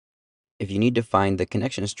If you need to find the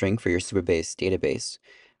connection string for your Supabase database,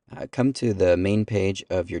 come to the main page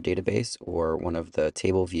of your database or one of the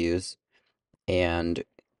table views, and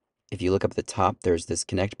if you look up at the top, there's this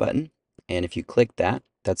connect button, and if you click that,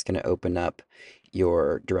 that's going to open up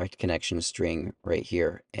your direct connection string right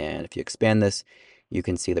here. And if you expand this, you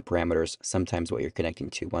can see the parameters, sometimes what you're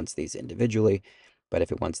connecting to wants these individually, but if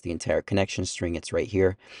it wants the entire connection string, it's right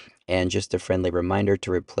here. And just a friendly reminder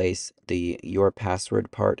to replace the your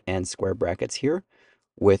password part and square brackets here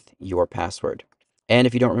with your password. And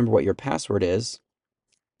if you don't remember what your password is,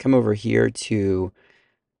 come over here to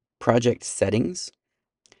project settings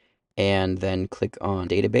and then click on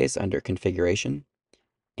database under configuration.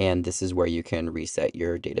 And this is where you can reset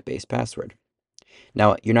your database password.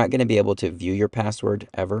 Now, you're not going to be able to view your password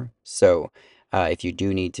ever. So if you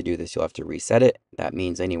do need to do this, you'll have to reset it. That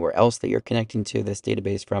means anywhere else that you're connecting to this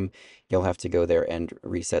database from, you'll have to go there and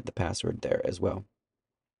reset the password there as well.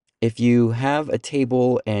 If you have a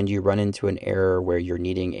table and you run into an error where you're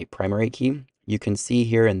needing a primary key, you can see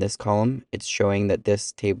here in this column, it's showing that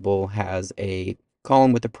this table has a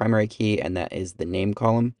column with a primary key, and that is the name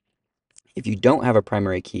column. If you don't have a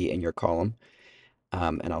primary key in your column,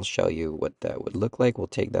 and I'll show you what that would look like. We'll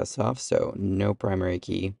take this off, so no primary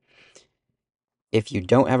key. If you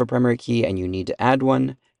don't have a primary key and you need to add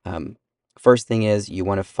one, first thing is you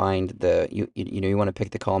want to find you want to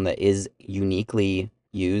pick the column that is uniquely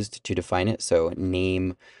used to define it. So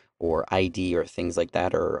name or ID or things like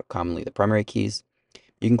that are commonly the primary keys.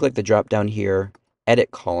 You can click the drop down here,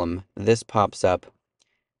 edit column. This pops up.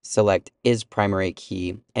 Select is primary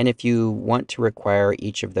key. And if you want to require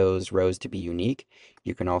each of those rows to be unique,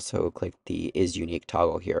 you can also click the is unique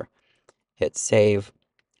toggle here. Hit save.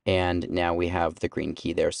 And now we have the green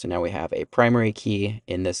key there. So now we have a primary key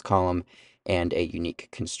in this column and a unique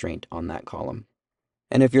constraint on that column.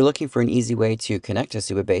 And if you're looking for an easy way to connect to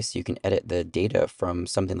Supabase, you can edit the data from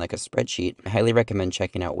something like a spreadsheet. I highly recommend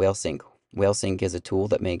checking out Whalesync. Whalesync is a tool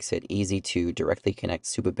that makes it easy to directly connect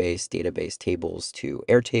Supabase database tables to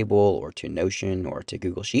Airtable or to Notion or to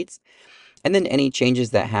Google Sheets. And then any changes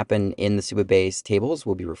that happen in the Supabase tables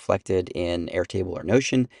will be reflected in Airtable or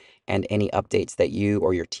Notion, and any updates that you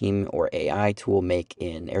or your team or AI tool make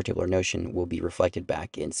in Airtable or Notion will be reflected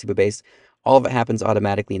back in Supabase. All of it happens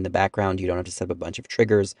automatically in the background. You don't have to set up a bunch of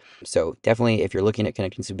triggers. So definitely, if you're looking at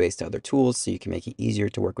connecting Supabase to other tools so you can make it easier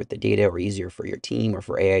to work with the data or easier for your team or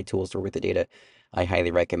for AI tools to work with the data, I highly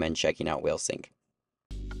recommend checking out Whalesync.